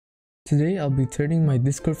Today I'll be turning my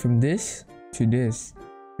Discord from this to this,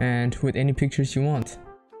 and with any pictures you want.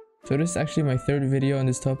 So this is actually my third video on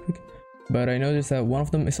this topic, but I noticed that one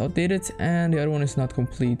of them is outdated and the other one is not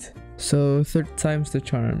complete. So third time's the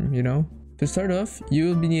charm, you know? To start off, you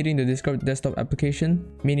will be needing the Discord desktop application,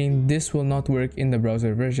 meaning this will not work in the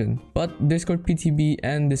browser version. But Discord PTB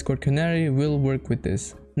and Discord Canary will work with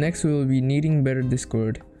this. Next, we will be needing Better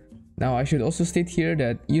Discord. Now, I should also state here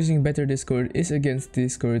that using Better Discord is against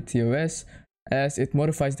Discord TOS, as it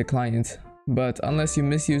modifies the client. But unless you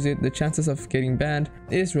misuse it, the chances of getting banned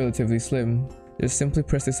is relatively slim. Just simply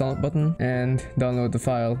press the download button and download the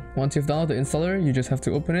file. Once you've downloaded the installer, you just have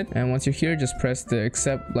to open it, and once you're here, just press the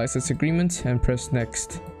accept license agreement and press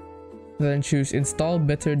next. Then choose install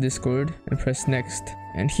Better Discord and press next.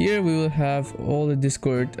 And here we will have all the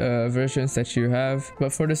Discord versions that you have,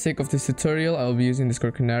 but for the sake of this tutorial I will be using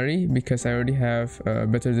Discord Canary because I already have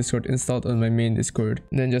Better Discord installed on my main Discord.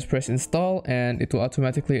 Then just press install and it will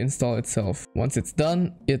automatically install itself. Once it's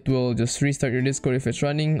done, it will just restart your Discord if it's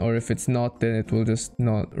running, or if it's not, then it will just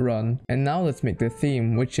not run. And now let's make the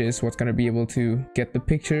theme, which is what's gonna be able to get the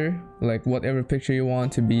picture, like whatever picture you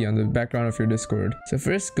want to be on the background of your Discord. So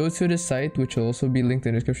first, go to the site, which will also be linked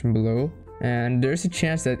in the description below. And there's a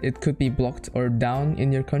chance that it could be blocked or down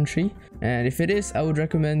in your country, and if it is, I would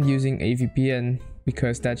recommend using a VPN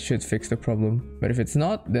because that should fix the problem. But if it's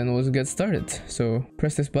not, then we'll get started. So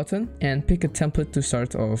press this button and pick a template to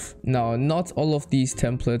start off. Now, not all of these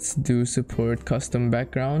templates do support custom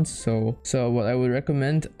backgrounds, so what I would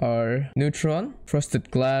recommend are Neutron,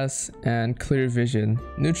 Frosted Glass, and Clear Vision.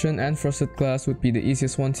 Neutron and Frosted Glass would be the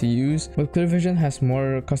easiest one to use, but Clear Vision has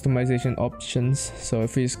more customization options. So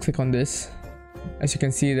if we just click on this, as you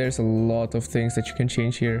can see, there's a lot of things that you can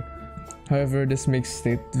change here. However, this makes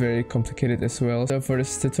it very complicated as well. So for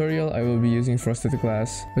this tutorial, I will be using Frosted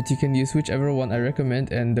Glass, but you can use whichever one I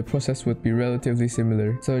recommend and the process would be relatively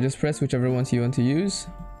similar. So just press whichever ones you want to use.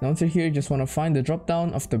 Now once you're here, you just want to find the drop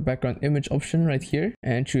down of the background image option right here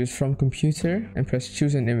and choose from computer and press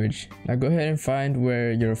choose an image. Now go ahead and find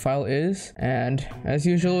where your file is, and as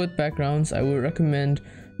usual with backgrounds, I would recommend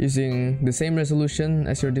using the same resolution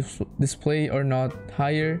as your display or not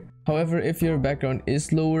higher. However, if your background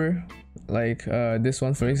is lower, like this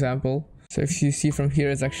one for example, so if you see from here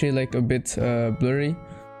it's actually like a bit blurry,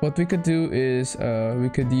 what we could do is we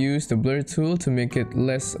could use the blur tool to make it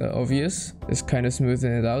less obvious, just kind of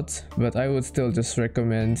smoothen it out, but I would still just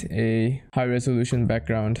recommend a high resolution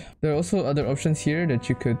background. There are also other options here that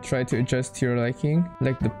you could try to adjust to your liking,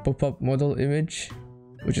 like the pop-up model image,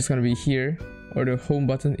 which is going to be here, or the home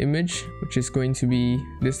button image, which is going to be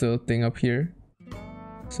this little thing up here.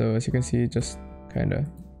 So as you can see, just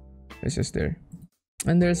it's just there.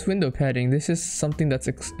 And there's window padding. This is something that's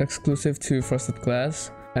exclusive to Frosted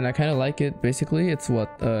Glass, and I kind of like it. Basically, it's what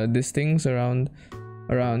these things around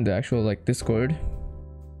the actual like Discord.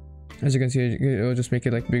 As you can see, it will just make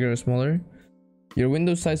it like bigger or smaller. Your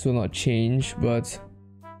window size will not change, but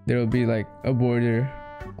there will be like a border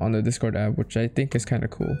on the Discord app, which I think is kind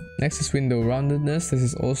of cool. Next is window roundedness. This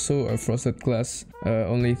is also a Frosted Glass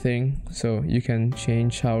only thing, so you can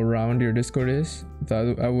change how round your Discord is.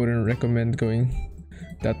 I wouldn't recommend going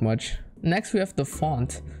that much. Next we have the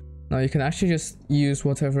font. Now you can actually just use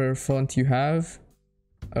whatever font you have,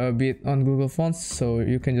 be it on Google Fonts, so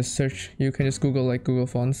you can just search, you can just Google like Google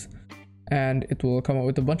Fonts, and it will come up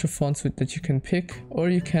with a bunch of fonts that you can pick, or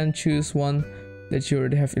you can choose one that you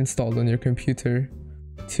already have installed on your computer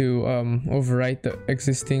to overwrite the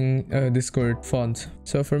existing Discord font.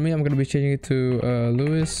 So for me, I'm gonna be changing it to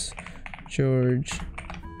Louis George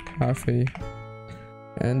Cafe,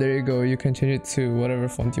 and there you go. You can change it to whatever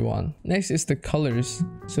font you want. Next is the colors.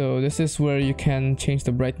 So this is where you can change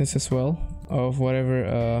the brightness as well of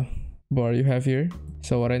whatever bar you have here.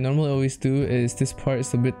 So what I normally always do is this part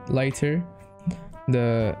is a bit lighter,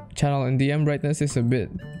 the channel and DM brightness is a bit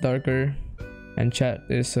darker, and chat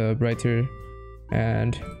is brighter,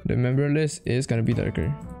 and the member list is gonna be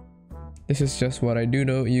darker. This is just what I do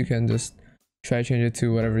know. You can just try to change it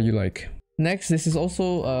to whatever you like. Next, this is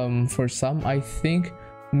also for some, I think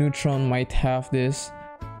Neutron might have this,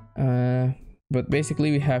 but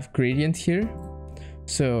basically we have gradient here.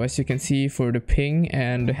 So as you can see, for the ping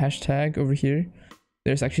and the hashtag over here,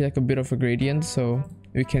 there's actually like a bit of a gradient, so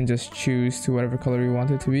we can just choose to whatever color we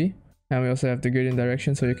want it to be. And we also have the gradient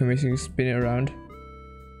direction, so you can basically spin it around.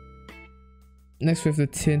 Next we have the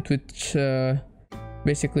tint, which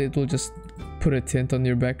basically it will just put a tint on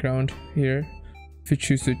your background here if you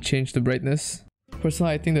choose to change the brightness.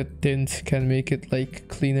 Personally, I think the tint can make it like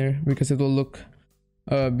cleaner because it will look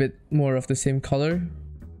a bit more of the same color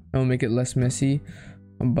and will make it less messy.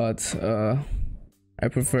 But I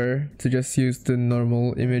prefer to just use the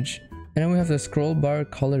normal image. And then we have the scroll bar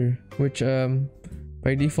color, which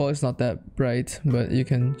by default is not that bright, but you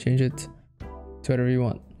can change it to whatever you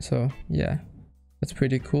want. So yeah, that's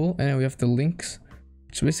pretty cool. And then we have the links,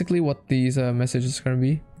 which is basically what these messages are gonna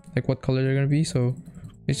be, like what color they're gonna be. So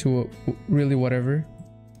it's really whatever.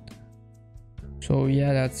 So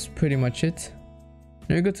yeah, that's pretty much it.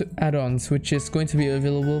 Now we go to add-ons, which is going to be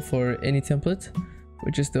available for any template,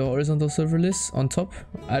 which is the horizontal server list on top.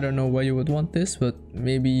 I don't know why you would want this, but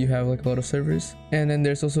maybe you have like a lot of servers. And then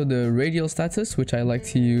there's also the radial status, which I like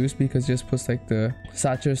to use because it just puts like the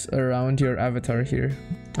status around your avatar here,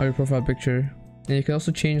 or your profile picture. And you can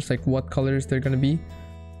also change like what colors they're gonna be.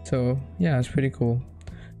 So yeah, it's pretty cool.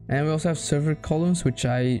 And we also have server columns, which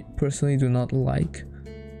I personally do not like.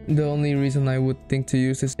 The only reason I would think to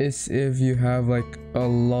use this is if you have like a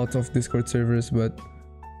lot of Discord servers, but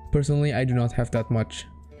personally I do not have that much.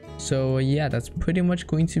 So yeah, that's pretty much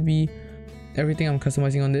going to be everything I'm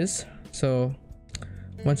customizing on this. So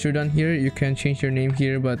once you're done here, you can change your name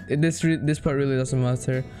here, but this part really doesn't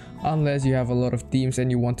matter unless you have a lot of themes and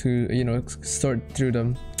you want to, you know, sort through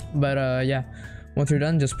them. But yeah, once you're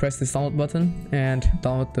done, just press this download button and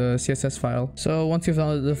download the CSS file. So once you've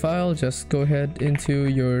downloaded the file, just go ahead into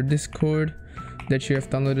your Discord that you have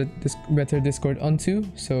downloaded this Better Discord onto.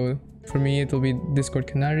 So for me, it will be Discord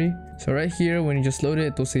Canary. So right here, when you just load it,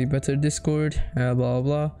 it will say Better Discord, blah blah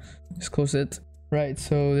blah. Just close it. Right,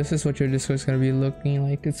 so this is what your Discord is going to be looking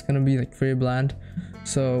like. It's going to be like very bland.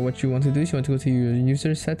 So what you want to do is you want to go to your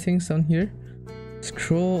user settings down here,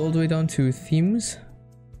 scroll all the way down to themes,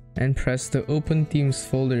 and press the open themes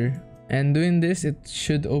folder. And doing this, it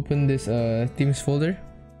should open this themes folder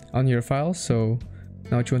on your file. So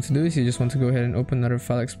now what you want to do is you just want to go ahead and open another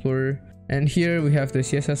file explorer, and here we have the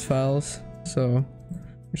CSS files. So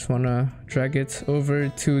just want to drag it over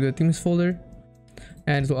to the themes folder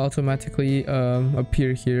and it will automatically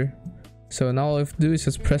appear here. So now all I have to do is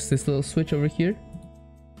just press this little switch over here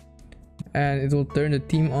and it will turn the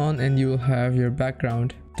theme on and you will have your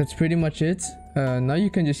background. That's pretty much it. Now you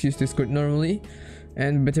can just use Discord normally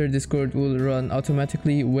and Better Discord will run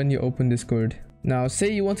automatically when you open Discord. Now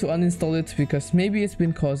say you want to uninstall it because maybe it's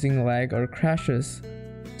been causing lag or crashes.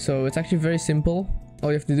 So it's actually very simple. All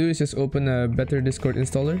you have to do is just open a Better Discord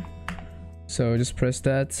installer. So just press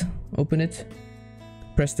that, open it,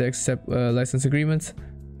 press the accept license agreement,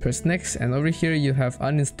 press next, and over here you have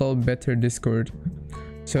uninstall Better Discord.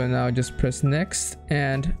 So now just press next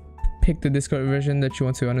and pick the Discord version that you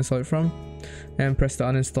want to uninstall it from and press the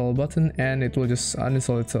uninstall button and it will just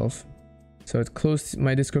uninstall itself. So it closed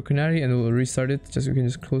my Discord Canary and it will restart it. You can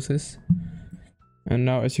just close this. And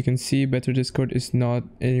now as you can see, Better Discord is not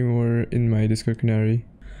anymore in my Discord Canary.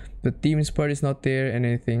 The themes part is not there and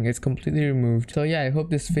anything, it's completely removed. So yeah, I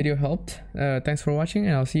hope this video helped. Thanks for watching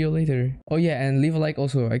and I'll see you later. Oh yeah, and leave a like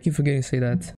also, I keep forgetting to say that.